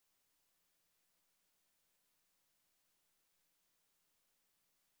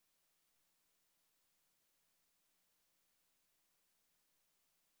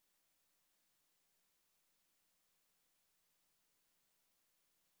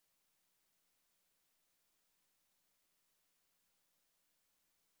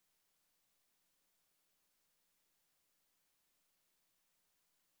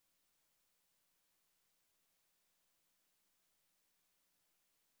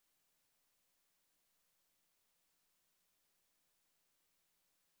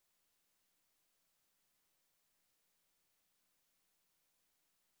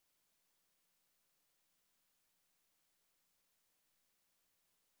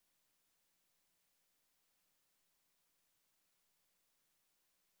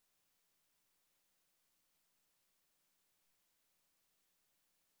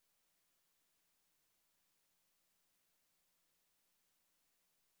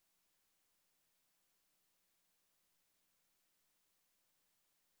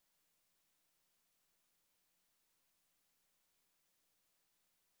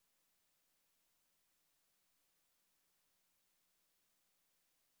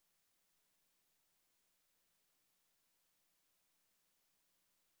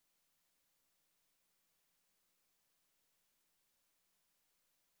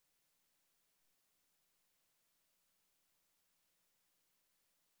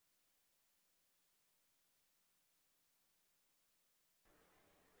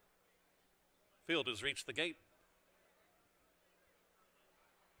Field has reached the gate.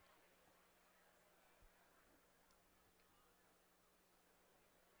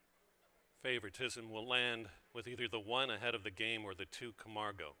 Favoritism will land with either the 1 Ahead of the Game or the 2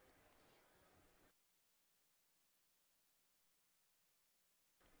 Camargo.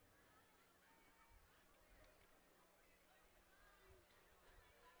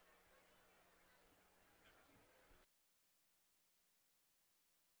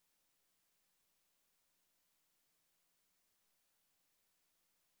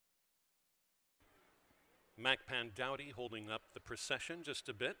 Mac Pandowdy holding up the procession just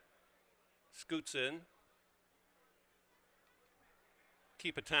a bit. Scoots in.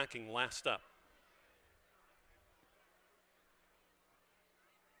 Keep Attacking last up.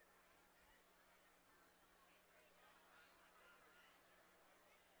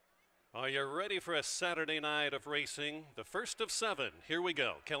 Are you ready for a Saturday night of racing? The first of 7. Here we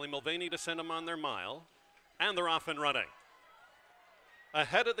go. Kelly Mulvaney to send them on their mile. And they're off and running.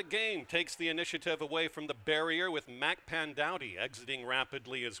 Ahead of the Game takes the initiative away from the barrier with Mac Pandowdy exiting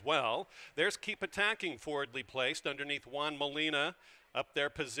rapidly as well. There's Keep Attacking forwardly placed underneath Juan Molina, up there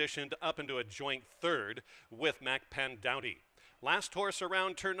positioned up into a joint 3rd with Mac Pandowdy. Last horse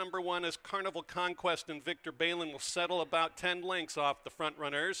around turn number 1 is Carnival Conquest, and Victor Balin will settle about 10 lengths off the front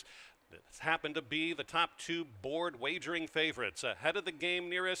runners. This happened to be the top 2 board wagering favorites. Ahead of the Game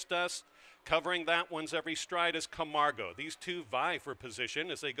nearest us, covering that one's every stride, is Camargo. These 2 vie for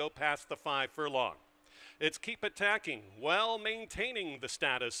position as they go past the 5 furlong. It's Keep Attacking, well maintaining the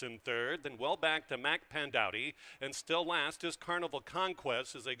status in 3rd, then well back to Mac Pandowdy, and still last is Carnival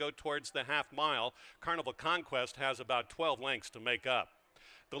Conquest as they go towards the half mile. Carnival Conquest has about 12 lengths to make up.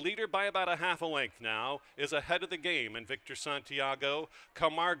 The leader by about a half a length now is Ahead of the Game and Victor Santiago.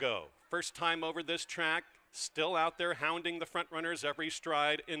 Camargo, first time over this track, still out there hounding the front runners every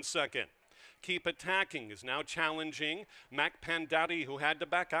stride in 2nd. Keep Attacking is now challenging Mac Pandowdy, who had to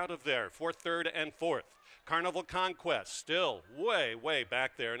back out of there for 3rd and 4th. Carnival Conquest still way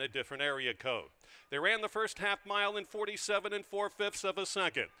back there in a different area code. They ran the first half mile in 47 4/5 of a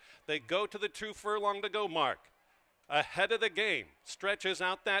second. They go to the 2 furlong to go mark. Ahead of the Game stretches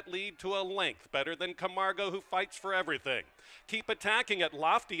out that lead to a length, better than Camargo, who fights for everything. Keep Attacking at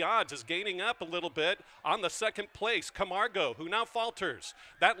lofty odds is gaining up a little bit on the 2nd place. Camargo, who now falters.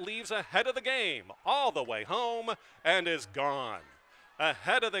 That leaves Ahead of the Game all the way home and is gone.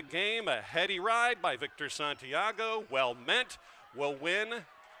 Ahead of the Game, a heady ride by Victor Santiago, well meant, will win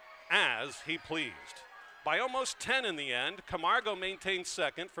as he pleased. By almost 10 in the end, Camargo maintains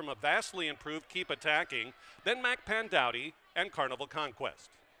 2nd from a vastly improved Keep Attacking, then Mac Pandowdy and Carnival Conquest.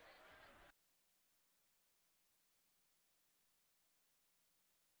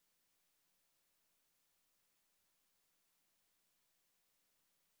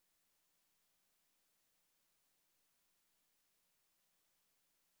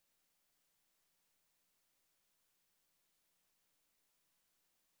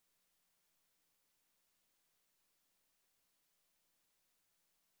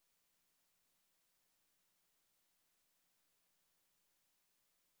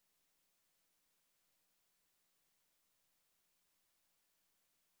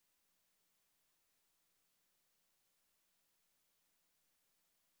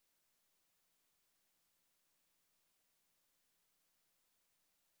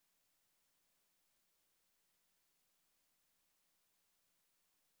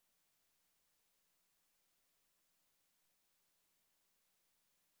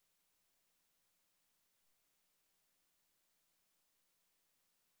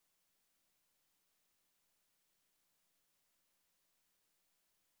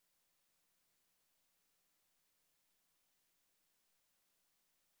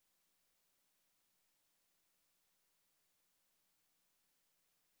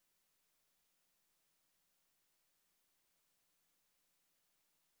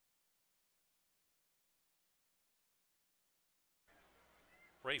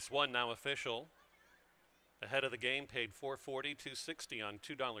 Race 1 now official. Ahead of the Game paid $440, $260 on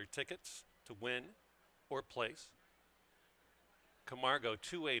 $2 tickets to win or place. Camargo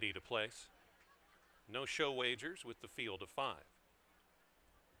 $280 to place. No show wagers with the field of 5.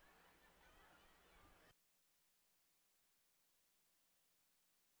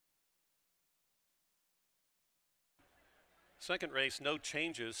 Second race, no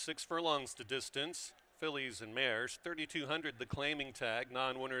changes, 6 furlongs to distance. Fillies and mares, 3,200 the claiming tag,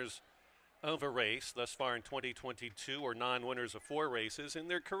 non-winners of a race thus far in 2022 or non-winners of 4 races in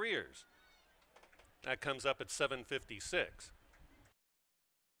their careers. That comes up at $756.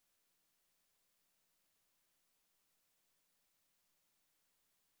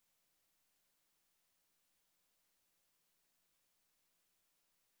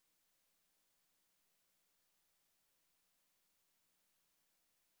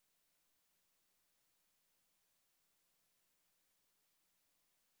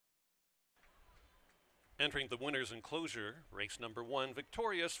 Entering the winner's enclosure, race number 1,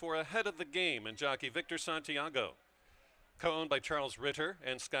 victorious for Ahead of the Game, and jockey Victor Santiago. Co-owned by Charles Ritter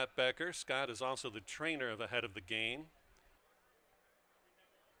and Scott Becker. Scott is also the trainer of Ahead of the Game.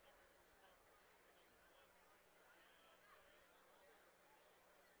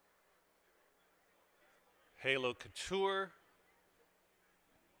 Halo Couture.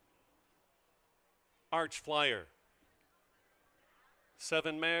 Arch Flyer.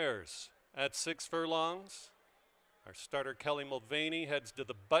 7 mares at 6 furlongs. Our starter Kelly Mulvaney heads to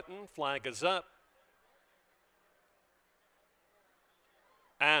the button. Flag is up.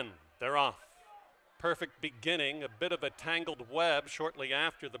 And they're off. Perfect beginning, a bit of a tangled web shortly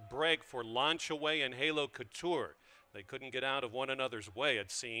after the break for Launch Away and Halo Couture. They couldn't get out of one another's way, it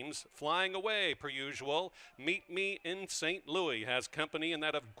seems. Flying away, per usual. Meet Me in St. Louis has company in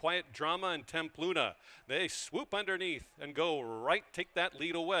that of Quiet Drama and Templuna. They swoop underneath and go right, take that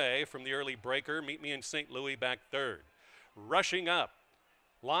lead away from the early breaker. Meet Me in St. Louis back third. Rushing up.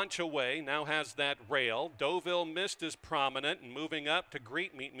 Launch Away now has that rail. Deauville Mist is prominent and moving up to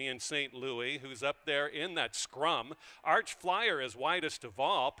greet Meet Me in St. Louis, who's up there in that scrum. Arch Flyer is widest of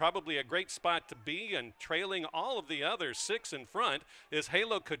all, probably a great spot to be, and trailing all of the others, 6 in front, is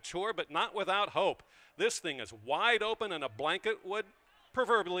Halo Couture, but not without hope. This thing is wide open, and a blanket would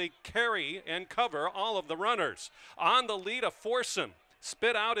proverbially carry and cover all of the runners. On the lead, a foursome.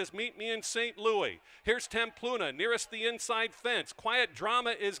 Spit out is Meet Me in St. Louis. Here's Templuna nearest the inside fence. Quiet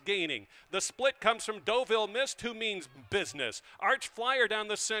Drama is gaining. The split comes from Deauville Mist, who means business. Arch Flyer down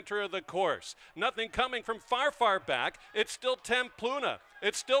the center of the course. Nothing coming from far, far back. It's still Templuna.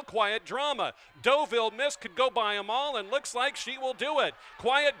 It's still Quiet Drama. Deauville Mist could go by them all, and looks like she will do it.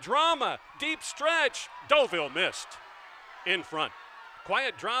 Quiet Drama, deep stretch. Deauville Mist in front.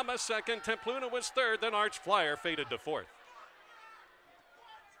 Quiet Drama second. Templuna was third. Then Arch Flyer faded to fourth.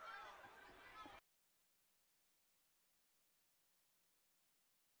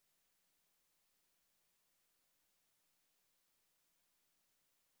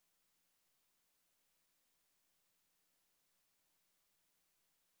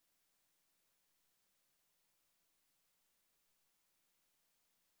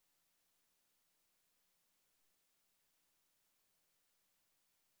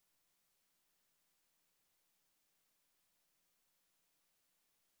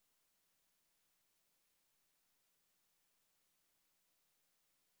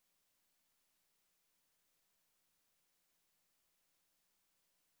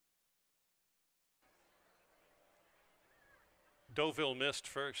 Deauville Mist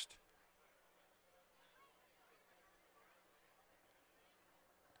first.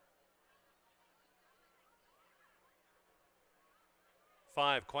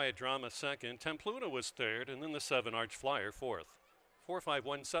 Five, Quiet Drama second. Templuna was third, and then the 7, Arch Flyer fourth. 4, 5,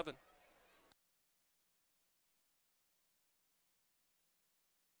 1, 7.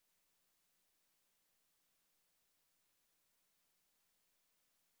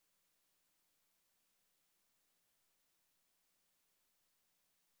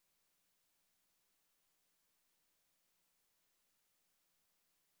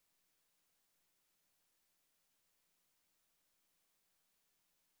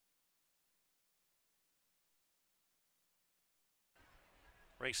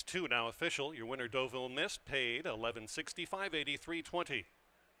 Race 2 now official. Your winner Deauville Mist paid $11.65, $83.20.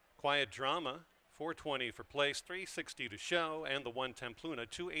 Quiet Drama $4.20 for place, $3.60 to show, and the 1 Templuna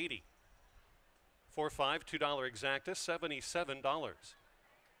 $2.80. 4-5 $2 exacta, $77.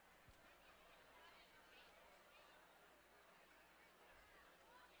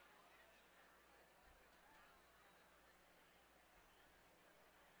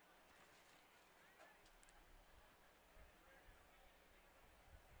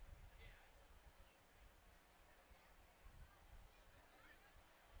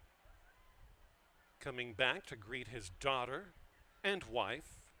 Coming back to greet his daughter and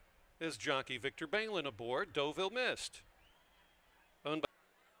wife is jockey Victor Balin aboard Deauville Mist. Owned by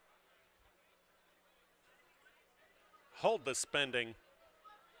Hold the Spending.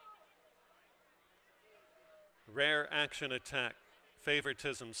 Rare Action Attack.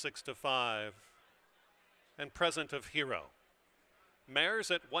 Favoritism 6-5. And Present of Hero.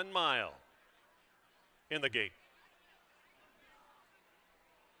 Mares at 1 mile. In the gate.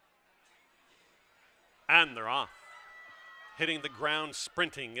 And they're off. Hitting the ground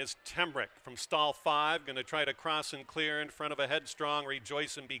sprinting is Temrick from stall 5, going to try to cross and clear in front of a headstrong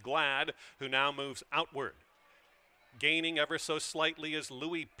Rejoice and Be Glad, who now moves outward. Gaining ever so slightly is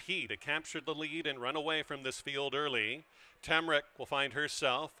Louis P. to capture the lead and run away from this field early. Temrick will find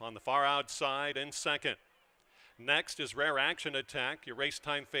herself on the far outside in second. Next is Rare Action Attack, your race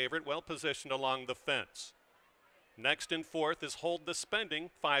time favorite, well positioned along the fence. Next in fourth is Hold the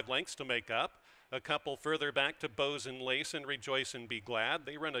Spending, 5 lengths to make up. A couple further back to Bows and Lace and Rejoice and Be Glad.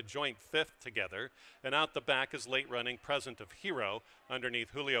 They run a joint 5th together. And out the back is late running Present of Hero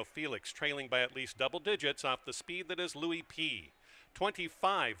underneath Julio Felix, trailing by at least double digits off the speed that is Louis P.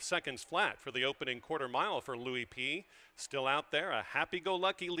 25 seconds flat for the opening quarter mile for Louis P. Still out there, a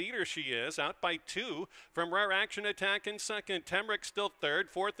happy-go-lucky leader she is, out by 2 from Rare Action Attack in second. Temrick still third.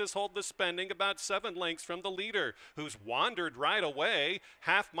 Fourth is Hold the Spending, about 7 lengths from the leader, who's wandered right away.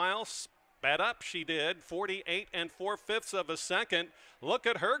 Half mile sped up she did, 48 4/5 of a second. Look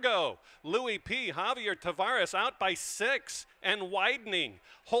at her go. Louis P. Javier Tavares out by 6 and widening.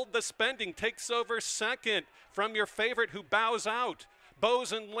 Hold the Spending takes over second from your favorite who bows out.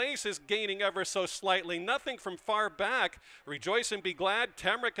 Bows and Lace is gaining ever so slightly. Nothing from far back. Rejoice and Be Glad.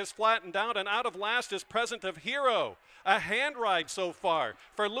 Temrick has flattened out of last is Present of Hero. A hand ride so far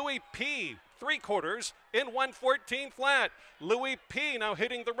for Louis P. 3/4 in 1:14 flat. Louis P. now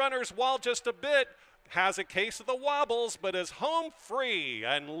hitting the runner's wall just a bit. Has a case of the wobbles, but is home free.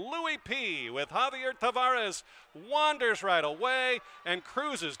 And Louis P. with Javier Tavares wanders right away and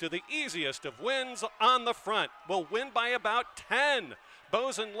cruises to the easiest of wins on the front. Will win by about 10.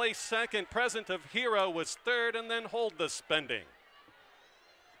 Bows and Lace second. Present of Hero was third, and then Hold the Spending.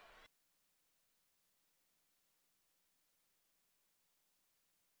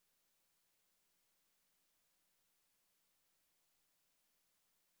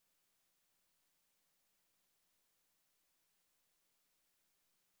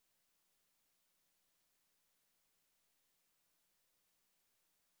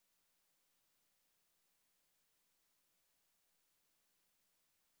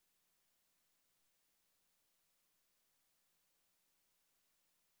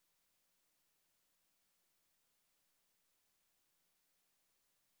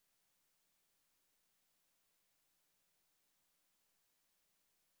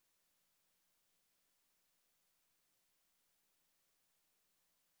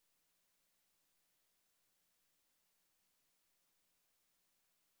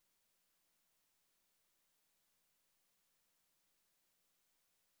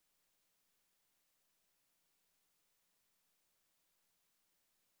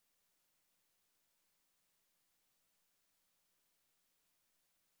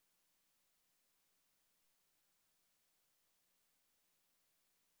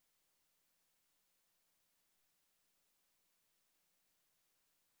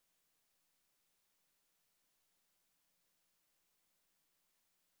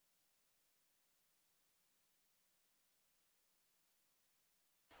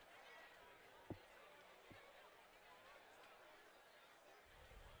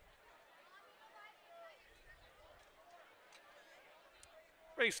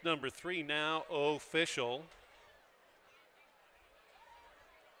 Race number 3 now official.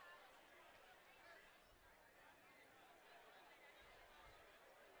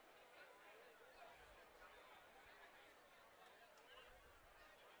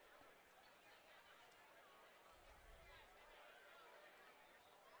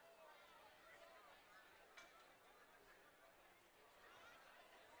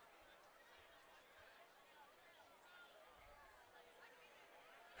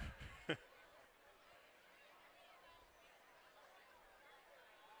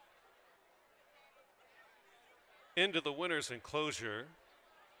 Into the winner's enclosure.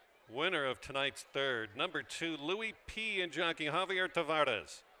 Winner of tonight's third, number 2, Louis P. and jockey Javier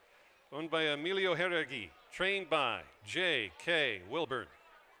Tavares. Owned by Emilio Herregi, trained by J.K. Wilburn.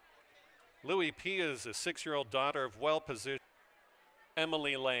 Louis P. is a 6-year-old daughter of well-positioned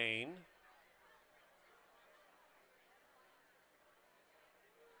Emily Lane.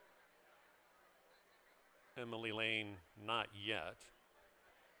 Emily Lane, not yet.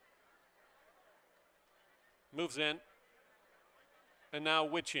 Moves in. And now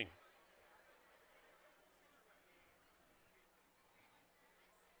Witching.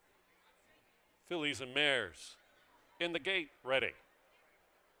 Fillies and mares in the gate, ready.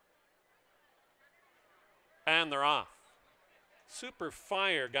 And they're off. Super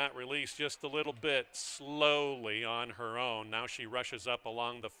Fire got released just a little bit slowly on her own. Now she rushes up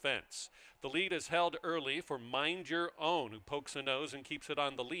along the fence. The lead is held early for Mind Your Own, who pokes a nose and keeps it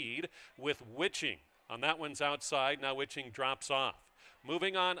on the lead with Witching. On that one's outside, now Witching drops off.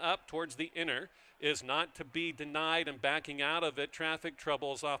 Moving on up towards the inner is Not to Be Denied, and backing out of it, traffic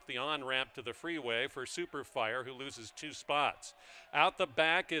troubles off the on-ramp to the freeway for Superfire, who loses 2 spots. Out the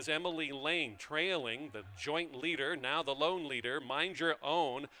back is Emily Lane, trailing the joint leader, now the lone leader, Mind Your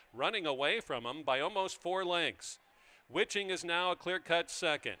Own, running away from him by almost 4 lengths. Witching is now a clear-cut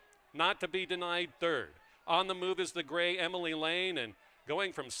second. Not to Be Denied third. On the move is the gray Emily Lane, and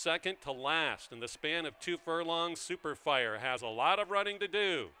going from second to last in the span of 2 furlongs, Superfire has a lot of running to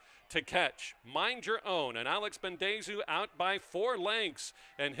do to catch Mind Your Own, and Alex Bendezu out by 4 lengths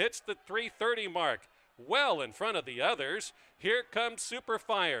and hits the 3:30 mark, well in front of the others. Here comes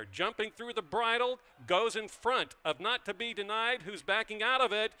Superfire, jumping through the bridle, goes in front of Not to Be Denied, who's backing out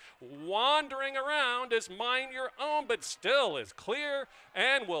of it. Wandering around is Mind Your Own, but still is clear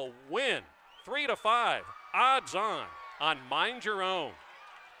and will win. 3-5, odds on Mind Your Own.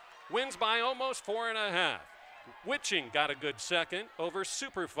 Wins by almost 4.5. Witching got a good second over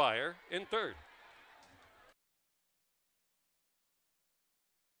Superfire in third.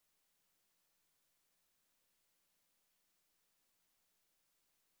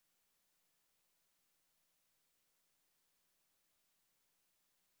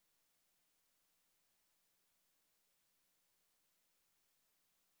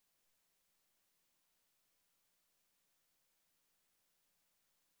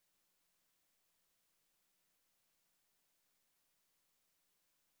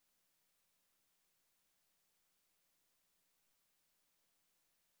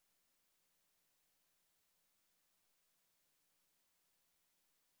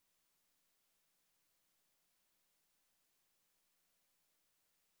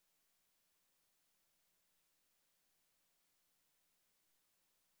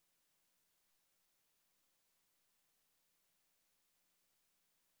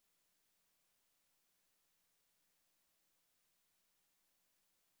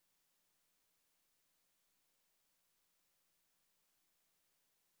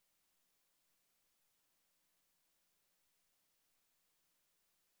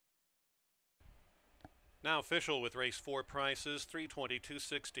 Now official with race 4 prices,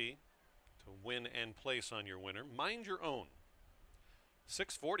 $322.60 to win and place on your winner. Mind Your Own.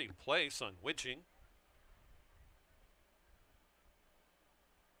 $640 to place on Witching.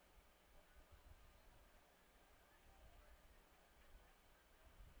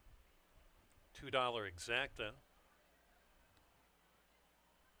 $2 Exacta.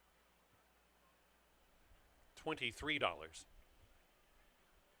 $23.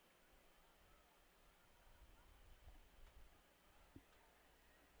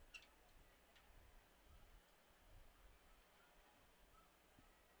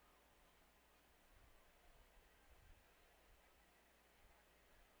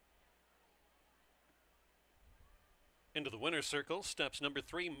 Into the winner's circle steps number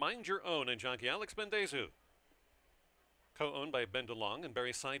 3, Mind Your Own, and jockey Alex Bendezu. Co-owned by Ben DeLong and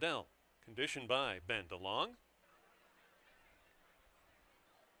Barry Seidel. Conditioned by Ben DeLong.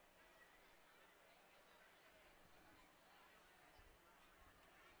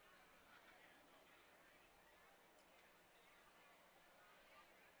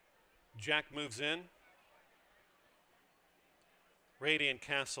 Jack moves in. Radiant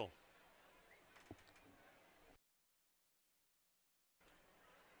Castle.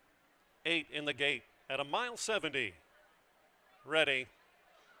 Eight in the gate at a mile 70. Ready.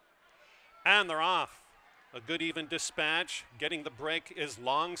 And they're off. A good even dispatch. Getting the break is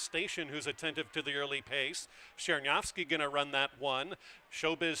Long Station, who's attentive to the early pace. Chernyavsky gonna run that one.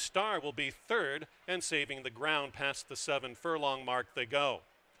 Showbiz Star will be third, and saving the ground past the 7 furlong mark they go.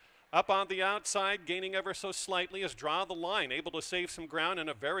 Up on the outside, gaining ever so slightly, is Draw the Line, able to save some ground in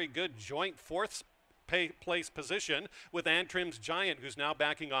a very good joint 4th place position with Antrim's Giant, who's now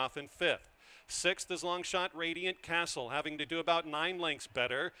backing off in 5th. 6th is Long Shot Radiant Castle, having to do about 9 lengths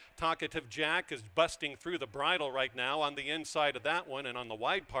better. Talkative Jack is busting through the bridle right now on the inside of that one, and on the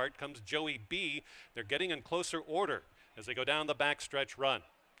wide part comes Joey B. They're getting in closer order as they go down the backstretch run.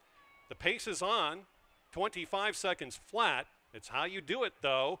 The pace is on, 25 seconds flat. It's how you do it,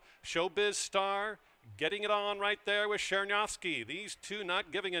 though. Showbiz Star getting it on right there with Chernyavsky. These two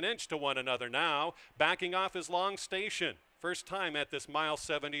not giving an inch to one another now. Backing off is Long Station. First time at this mile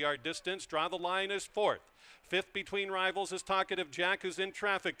 70-yard distance. Draw the Line is 4th. 5th between rivals is Talkative Jack, who's in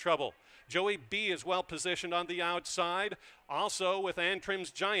traffic trouble. Joey B is well positioned on the outside. Also with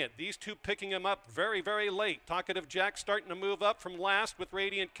Antrim's Giant. These two picking him up very, very late. Talkative Jack starting to move up from last with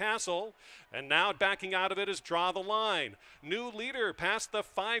Radiant Castle. And now backing out of it is Draw the Line. New leader past the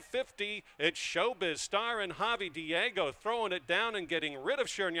 550. It's Showbiz Star and Javi Diego throwing it down and getting rid of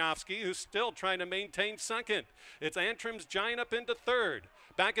Chernyavsky, who's still trying to maintain second. It's Antrim's Giant up into third.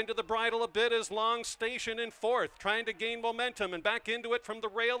 Back into the bridle a bit is Long Station in fourth, trying to gain momentum, and back into it from the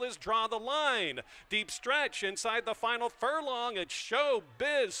rail is Draw the Line. Deep stretch inside the final furlong. It's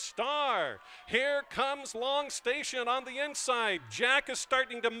Showbiz Star. Here comes Long Station on the inside. Jack is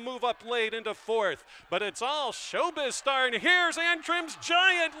starting to move up late into fourth, but it's all Showbiz Star, and here's Antrim's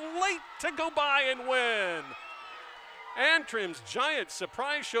Giant late to go by and win. Antrim's Giant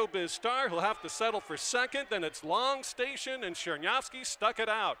surprise Showbiz Star. He'll have to settle for second. Then it's Long Station, and Chernyavsky stuck it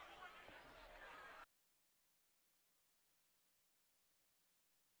out.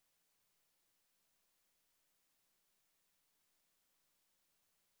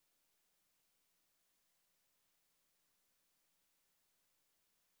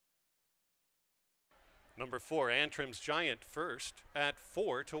 Number 4, Antrim's Giant first at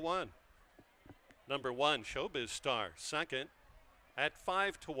 4-1. Number 1, Showbiz Star second at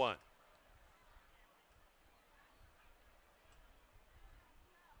 5-1.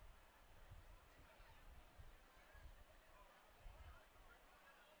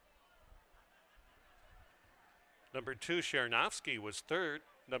 Number 2, Chernyavsky was third.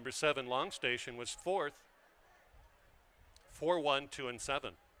 Number 7, Long Station was fourth. 4-1, 2 and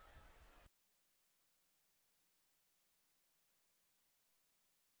 7.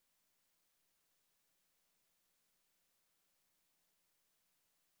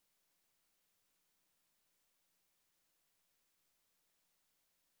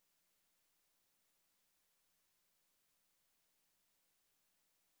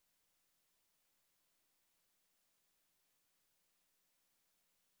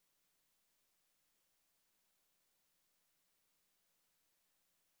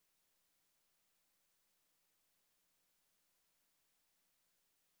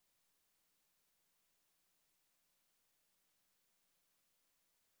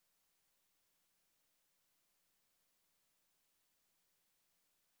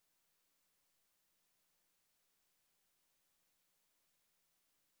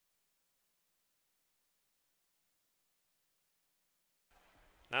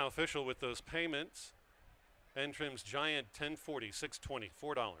 Now official with those payments. Antrim's Giant $10.40, $6.20,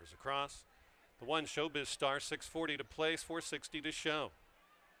 $4 across. The 1, Showbiz Star, $6.40 to place, $4.60 to show.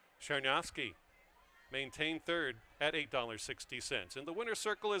 Chernyavsky maintained third at $8.60. In the winner's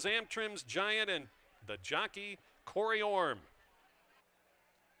circle is Antrim's Giant and the jockey Corey Orm.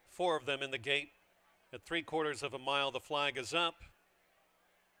 4 of them in the gate. At 3/4 of a mile, the flag is up.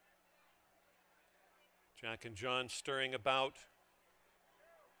 Jack and John stirring about.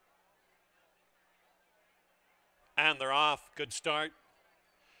 And they're off. Good start.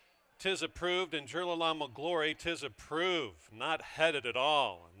 Tis Approved and Girolamo Glory. Tis Approved, not headed at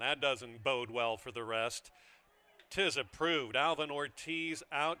all, and that doesn't bode well for the rest. Tis Approved. Alvin Ortiz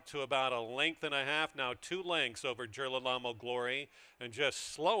out to about 1.5 lengths, now 2 lengths over Girolamo Glory, and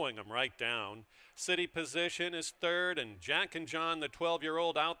just slowing them right down. City Position is third, and Jack and John, the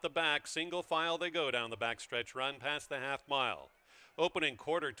 12-year-old, out the back. Single file they go down the backstretch run past the half mile. Opening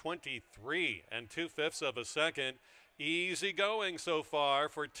quarter, 23 2/5 of a second. Easy going so far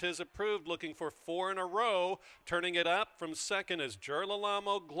for Tis Approved, looking for 4 in a row. Turning it up from second is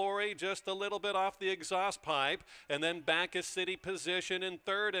Girolamo Glory, just a little bit off the exhaust pipe. And then back is City Position in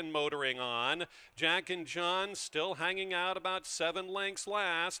third and motoring on. Jack and John still hanging out about 7 lengths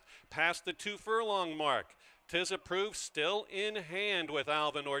last, past the 2 furlong mark. Tis Approved still in hand with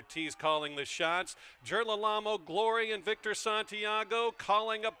Alvin Ortiz calling the shots. Girolamo Glory and Victor Santiago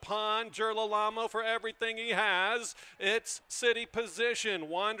calling upon Girolamo for everything he has. It's City Position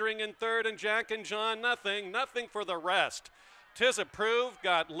wandering in third, and Jack and John nothing for the rest. Tis Approved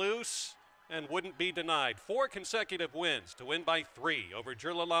got loose and wouldn't be denied. 4 consecutive wins to win by 3 over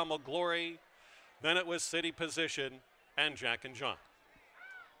Girolamo Glory. Then it was City Position and Jack and John.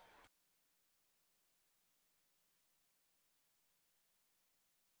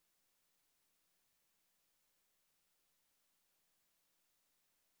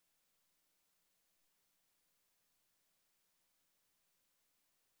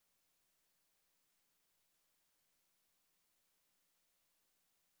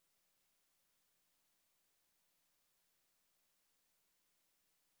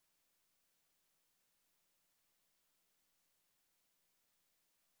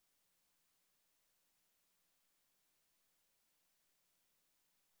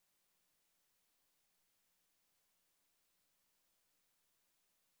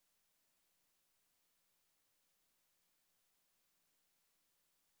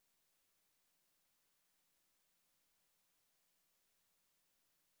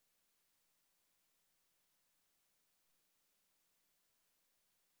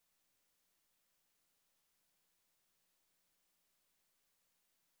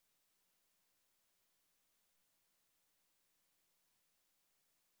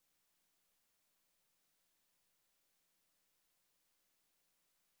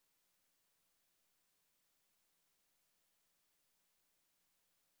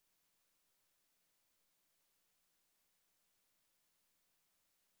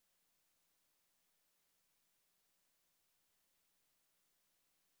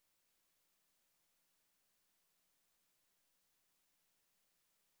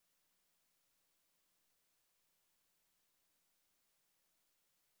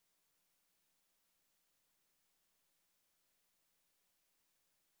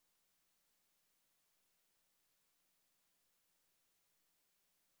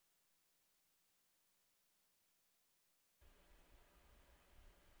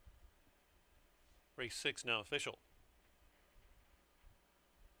 Race 6 now official.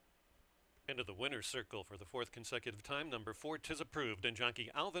 Into the winner's circle for the 4th consecutive time. Number 4, Tis Approved, and jockey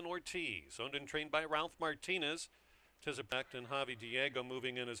Alvin Ortiz, owned and trained by Ralph Martinez. Tis Approved and Javi Diego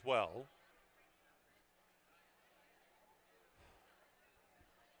moving in as well.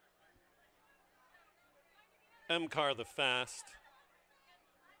 Car the Fast.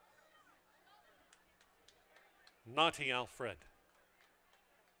 Naughty Alfred.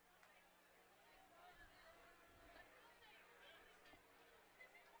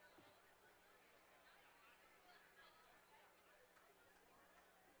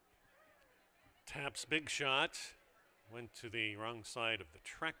 Taps Big Shot. Went to the wrong side of the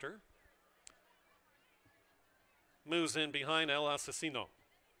tractor. Moves in behind El Asesino.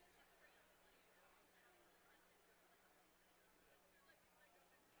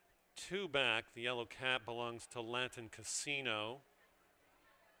 Two back, the yellow cap belongs to Latin Casino.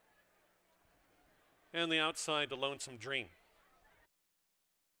 And the outside to Lonesome Dream.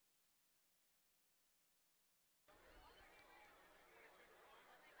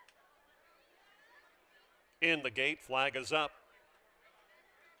 In the gate, flag is up.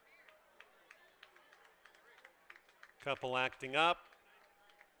 Couple acting up.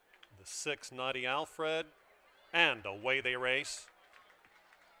 The 6, Naughty Alfred. And away they race.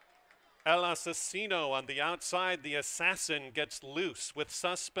 El Asesino on the outside. The Assassin gets loose with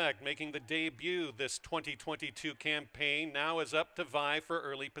Suspect making the debut this 2022 campaign. Now is up to vie for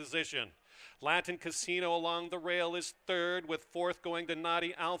early position. Latin Casino along the rail is 3rd, with 4th going to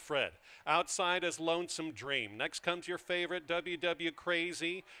Naughty Alfred. Outside is Lonesome Dream. Next comes your favorite, WW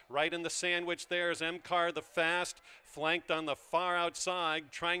Crazy. Right in the sandwich there is Car the Fast. Flanked on the far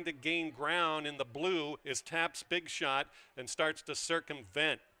outside, trying to gain ground in the blue, is Taps Big Shot and starts to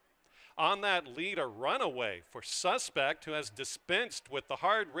circumvent. On that lead, a runaway for Suspect, who has dispensed with the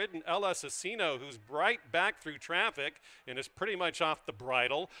hard-ridden El Asesino, who's right back through traffic and is pretty much off the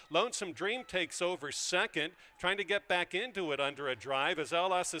bridle. Lonesome Dream takes over 2nd, trying to get back into it under a drive as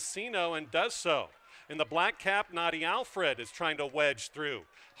El Asesino, and does so. In the black cap, Naughty Alfred is trying to wedge through.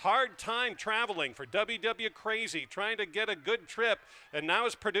 Hard time traveling for WW Crazy, trying to get a good trip, and now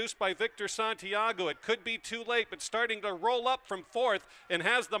is produced by Victor Santiago. It could be too late, but starting to roll up from 4th and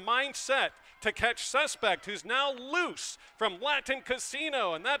has the mindset to catch Suspect, who's now loose from Latin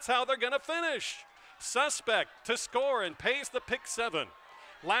Casino, and that's how they're going to finish. Suspect to score and pays the pick 7.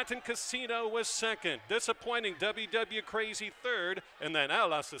 Latin Casino was 2nd. Disappointing WW Crazy 3rd, and then El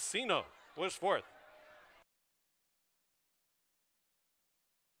Asesino was 4th.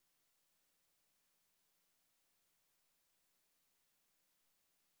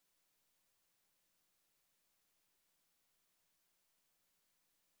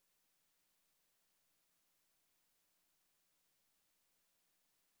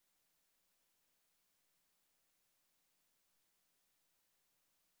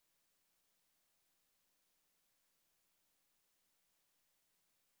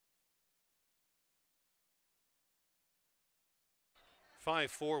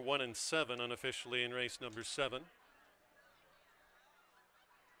 Five, 4, 1, and 7 unofficially in race number 7.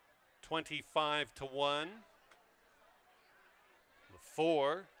 25 to 1. The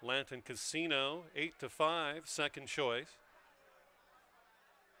 4, Latin Casino, 8 to 5, second choice.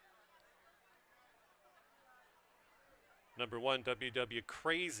 Number 1, WW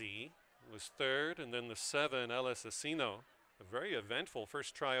Crazy, was 3rd, and then the 7, El Asesino, a very eventful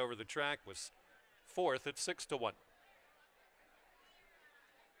first try over the track, was 4th at 6 to 1.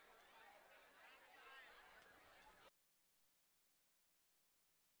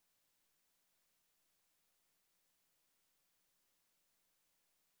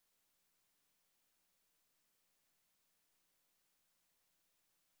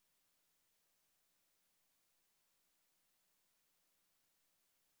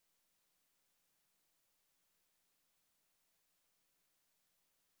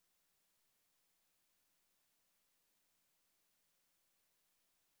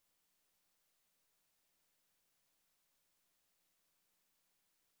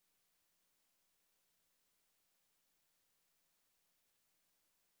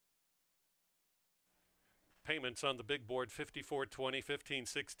 Payments on the big board, 54.20,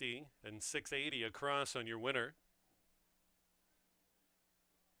 15.60, and 6.80 across on your winner.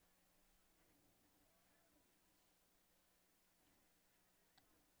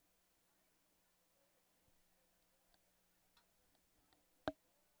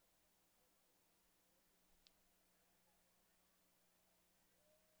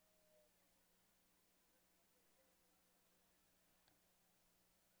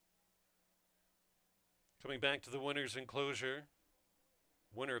 Coming back to the winner's enclosure,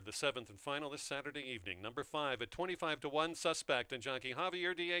 Winner of the 7th and final this Saturday evening. Number 5 at 25-1, Suspect and jockey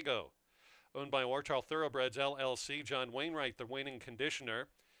Javier Diego. Owned by Warchal Thoroughbreds LLC. John Wainwright, the winning conditioner.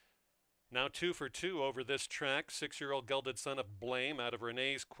 Now 2 for 2 over this track. 6-year-old gelded son of Blame out of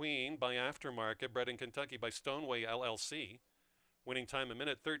Renee's Queen by Aftermarket. Bred in Kentucky by Stoneway LLC. Winning time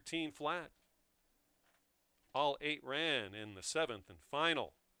 1:13 flat. All 8 ran in the 7th and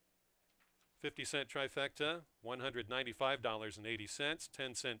final. 50-cent trifecta, $195.80.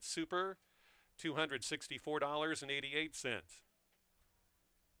 10-cent super, $264.88.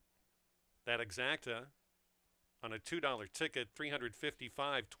 That exacta on a $2 ticket,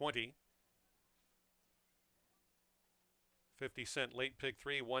 $355.20. 50-cent late pick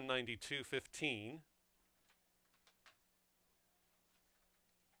 3, $192.15.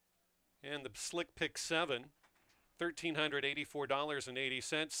 And the slick pick 7,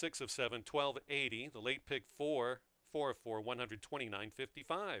 $1,384.80. 6 of 7, $12.80. The late pick 4, 4 of 4,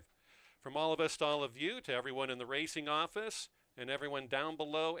 $129.55. From all of us to all of you, to everyone in the racing office, and everyone down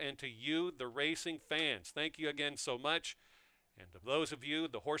below, and to you, the racing fans, thank you again so much. And to those of you,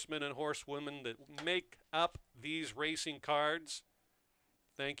 the horsemen and horsewomen that make up these racing cards,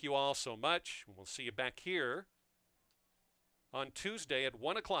 thank you all so much. We'll see you back here on Tuesday at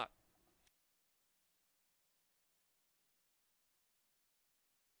 1 o'clock.